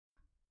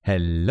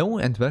Hello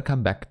and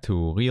welcome back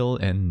to Real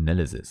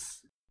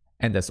Analysis.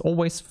 And as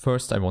always,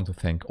 first I want to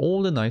thank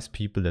all the nice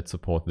people that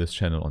support this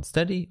channel on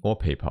Steady or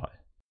PayPal.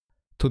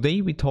 Today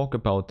we talk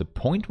about the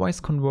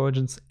pointwise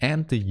convergence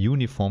and the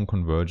uniform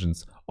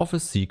convergence of a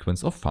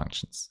sequence of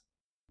functions.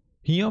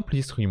 Here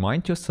please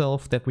remind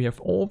yourself that we have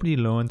already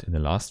learned in the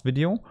last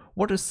video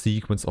what a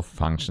sequence of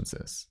functions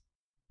is.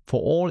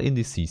 For all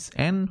indices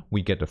n,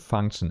 we get a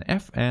function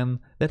fn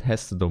that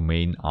has the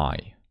domain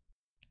I.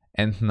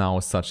 And now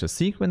such a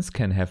sequence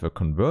can have a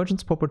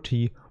convergence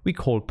property we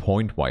call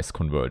pointwise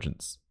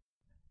convergence.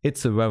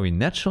 It's a very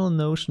natural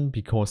notion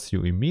because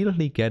you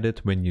immediately get it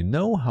when you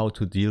know how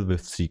to deal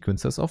with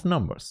sequences of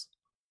numbers.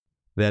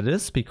 That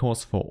is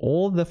because for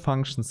all the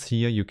functions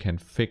here you can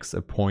fix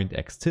a point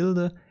x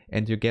tilde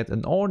and you get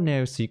an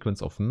ordinary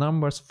sequence of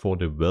numbers for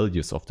the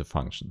values of the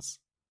functions.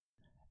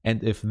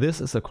 And if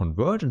this is a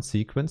convergent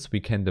sequence,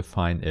 we can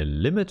define a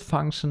limit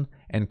function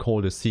and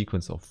call the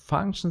sequence of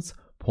functions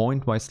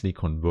pointwisely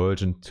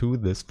convergent to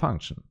this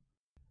function.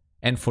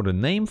 And for the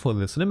name for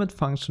this limit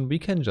function we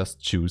can just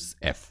choose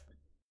f.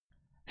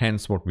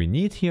 Hence what we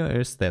need here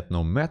is that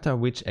no matter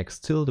which x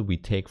tilde we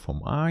take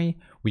from I,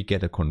 we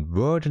get a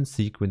convergent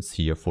sequence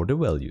here for the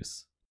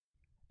values.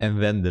 And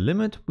then the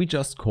limit we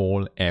just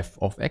call f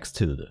of x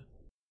tilde.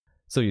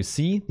 So you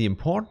see, the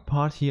important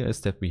part here is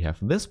that we have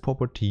this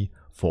property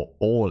for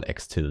all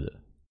x tilde.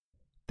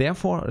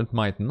 Therefore, it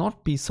might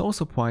not be so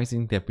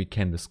surprising that we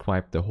can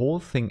describe the whole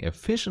thing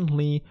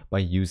efficiently by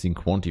using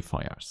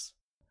quantifiers.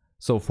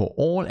 So for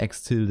all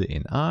x tilde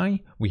in I,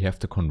 we have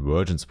the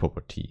convergence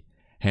property.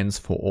 Hence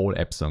for all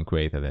epsilon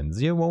greater than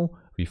 0,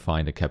 we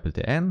find a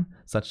capital N,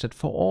 such that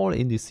for all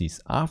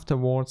indices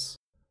afterwards,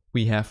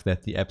 we have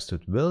that the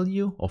absolute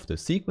value of the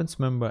sequence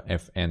member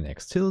fn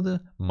x tilde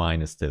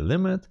minus the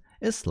limit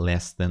is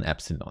less than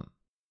epsilon.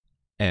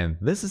 And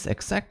this is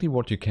exactly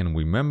what you can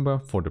remember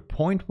for the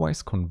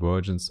pointwise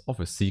convergence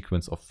of a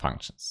sequence of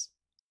functions.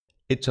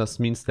 It just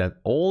means that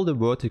all the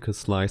vertical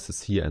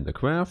slices here in the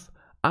graph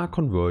are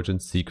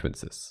convergent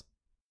sequences.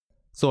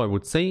 So I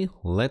would say,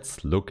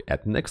 let's look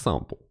at an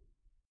example.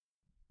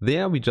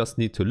 There we just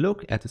need to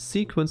look at a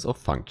sequence of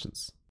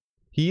functions.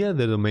 Here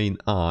the domain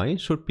I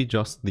should be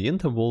just the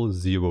interval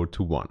 0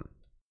 to 1.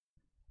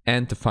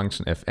 And the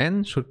function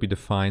fn should be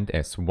defined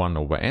as 1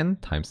 over n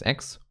times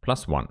x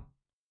plus 1.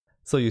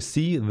 So you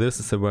see, this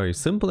is a very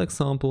simple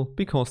example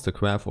because the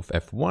graph of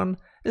f1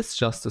 is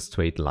just a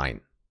straight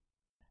line.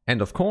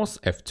 And of course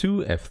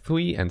f2,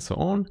 f3 and so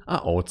on are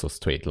also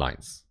straight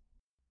lines.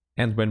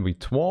 And when we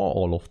draw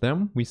all of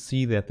them, we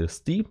see that the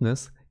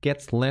steepness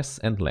gets less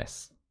and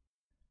less.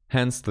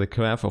 Hence the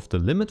graph of the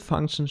limit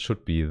function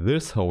should be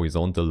this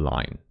horizontal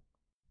line.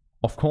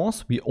 Of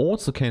course, we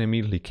also can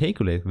immediately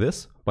calculate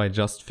this by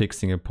just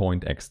fixing a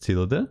point x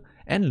tilde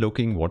and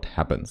looking what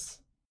happens.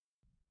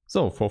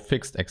 So for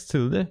fixed x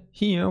tilde,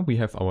 here we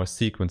have our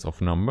sequence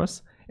of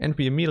numbers and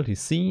we immediately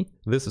see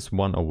this is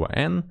 1 over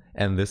n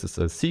and this is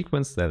a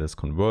sequence that is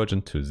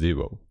convergent to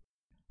 0.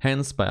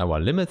 Hence by our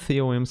limit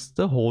theorems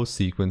the whole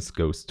sequence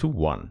goes to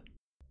 1.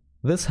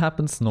 This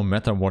happens no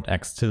matter what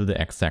x tilde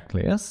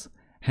exactly is,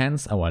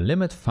 hence our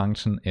limit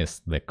function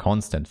is the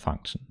constant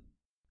function.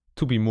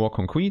 To be more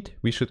concrete,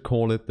 we should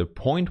call it the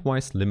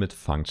pointwise limit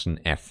function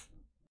f.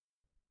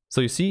 So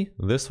you see,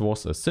 this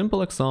was a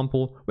simple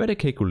example where the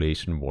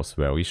calculation was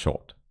very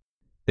short.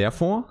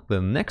 Therefore,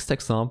 the next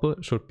example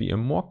should be a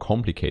more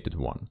complicated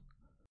one.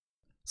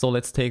 So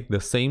let's take the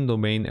same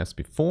domain as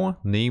before,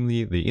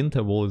 namely the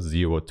interval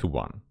 0 to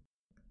 1.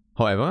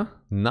 However,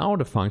 now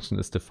the function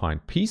is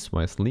defined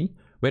piecewisely,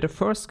 where the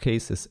first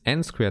case is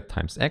n squared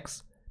times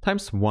x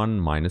times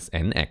 1 minus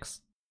nx.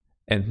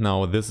 And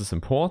now this is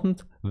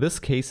important, this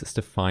case is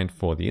defined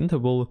for the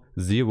interval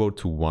 0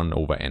 to 1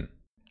 over n.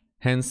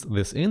 Hence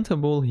this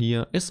interval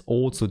here is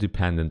also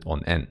dependent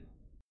on n.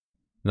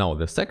 Now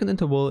the second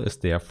interval is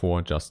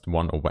therefore just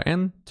 1 over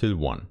n till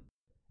 1.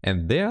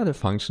 And there the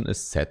function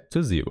is set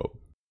to 0.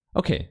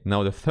 Okay,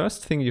 now the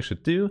first thing you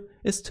should do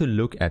is to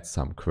look at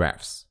some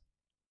graphs.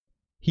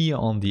 Here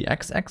on the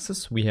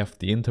x-axis we have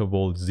the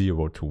interval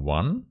 0 to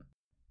 1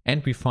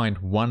 and we find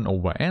 1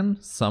 over n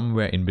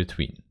somewhere in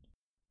between.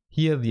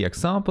 Here the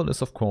example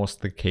is of course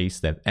the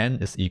case that n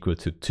is equal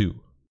to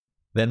 2.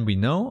 Then we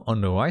know on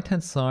the right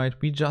hand side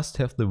we just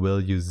have the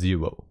value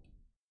 0.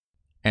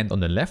 And on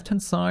the left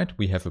hand side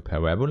we have a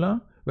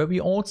parabola where we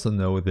also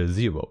know the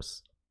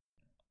zeros.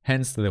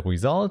 Hence the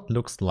result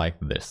looks like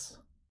this.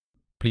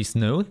 Please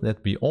note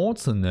that we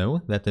also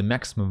know that the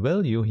maximum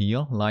value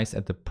here lies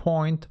at the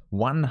point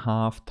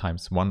 1/2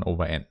 times 1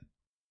 over n.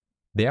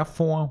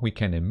 Therefore we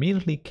can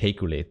immediately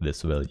calculate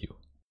this value.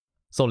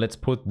 So let's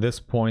put this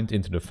point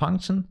into the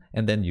function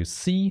and then you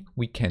see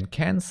we can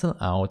cancel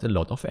out a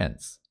lot of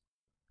n's.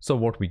 So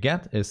what we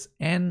get is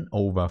n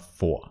over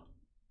 4.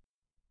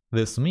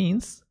 This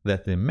means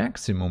that the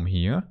maximum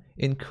here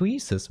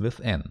increases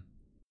with n.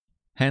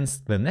 Hence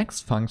the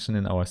next function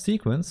in our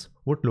sequence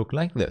would look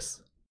like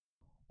this.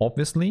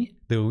 Obviously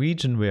the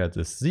region where it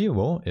is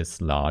 0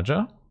 is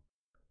larger,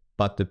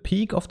 but the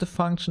peak of the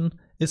function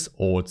is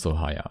also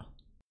higher.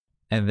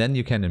 And then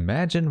you can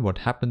imagine what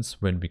happens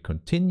when we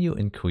continue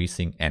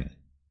increasing n.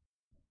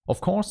 Of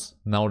course,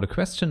 now the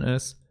question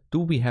is, do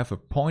we have a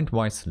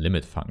pointwise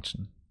limit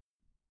function?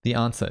 The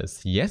answer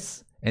is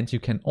yes, and you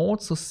can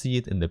also see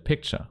it in the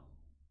picture.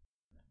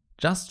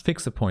 Just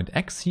fix a point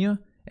x here,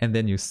 and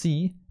then you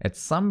see at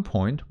some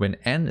point when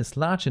n is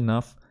large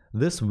enough,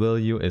 this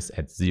value is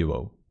at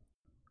 0.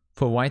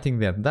 For writing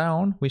that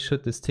down, we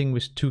should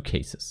distinguish two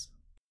cases.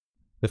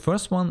 The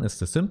first one is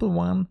the simple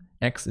one.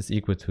 X is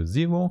equal to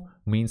 0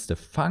 means the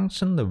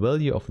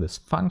value of this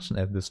function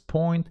at this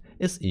point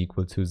is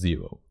equal to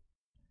 0.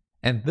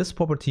 And this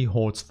property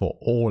holds for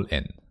all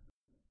n.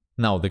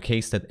 Now the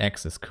case that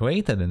x is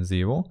greater than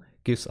 0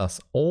 gives us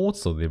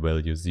also the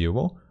value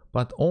 0,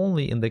 but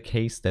only in the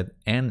case that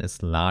n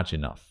is large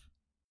enough.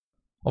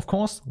 Of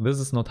course, this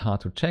is not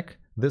hard to check.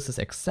 This is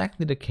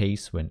exactly the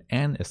case when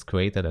n is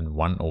greater than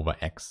 1 over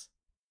x.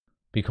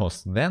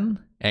 Because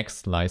then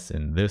x lies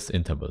in this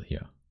interval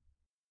here.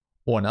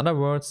 Or in other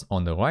words,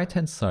 on the right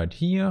hand side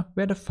here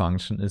where the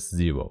function is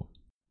 0.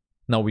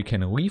 Now we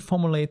can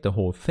reformulate the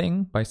whole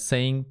thing by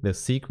saying the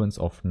sequence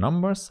of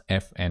numbers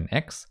f and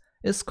x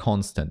is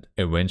constant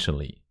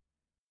eventually.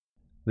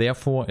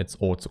 Therefore it's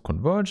also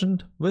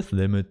convergent with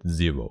limit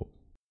 0.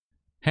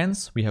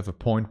 Hence we have a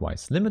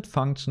pointwise limit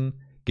function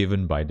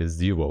given by the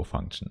 0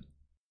 function.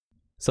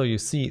 So you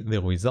see,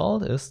 the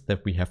result is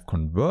that we have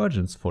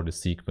convergence for the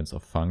sequence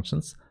of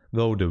functions,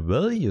 though the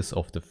values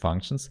of the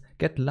functions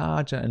get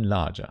larger and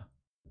larger.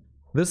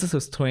 This is a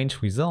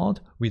strange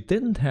result we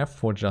didn't have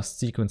for just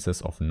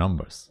sequences of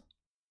numbers.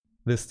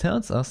 This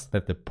tells us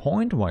that the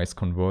pointwise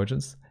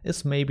convergence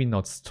is maybe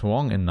not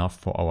strong enough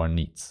for our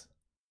needs.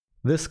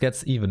 This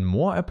gets even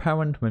more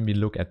apparent when we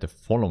look at the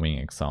following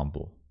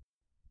example.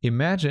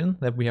 Imagine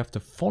that we have the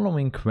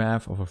following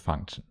graph of a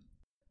function.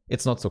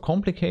 It's not so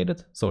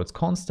complicated, so it's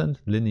constant,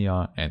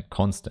 linear, and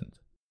constant.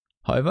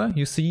 However,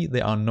 you see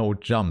there are no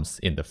jumps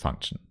in the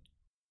function.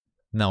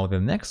 Now the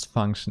next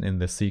function in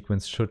the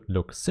sequence should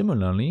look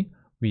similarly,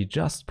 we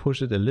just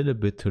push it a little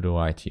bit to the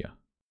right here.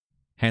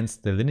 Hence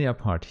the linear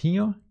part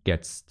here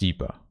gets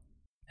steeper.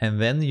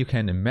 And then you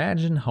can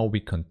imagine how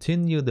we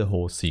continue the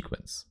whole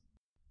sequence.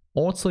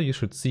 Also you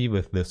should see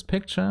with this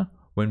picture,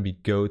 when we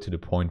go to the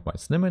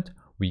pointwise limit,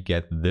 we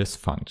get this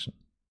function.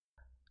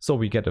 So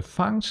we get a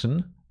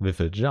function with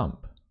a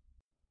jump.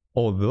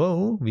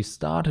 Although we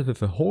started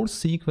with a whole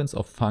sequence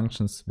of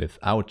functions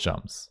without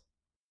jumps.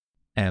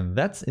 And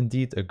that's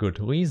indeed a good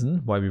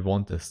reason why we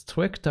want a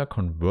stricter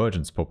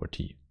convergence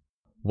property.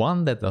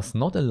 One that does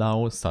not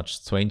allow such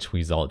strange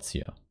results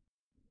here.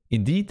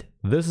 Indeed,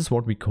 this is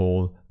what we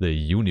call the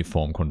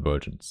uniform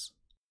convergence.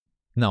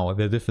 Now,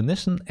 the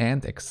definition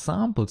and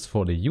examples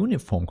for the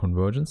uniform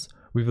convergence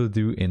we will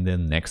do in the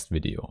next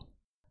video.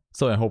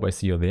 So I hope I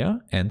see you there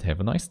and have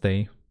a nice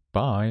day.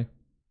 Bye!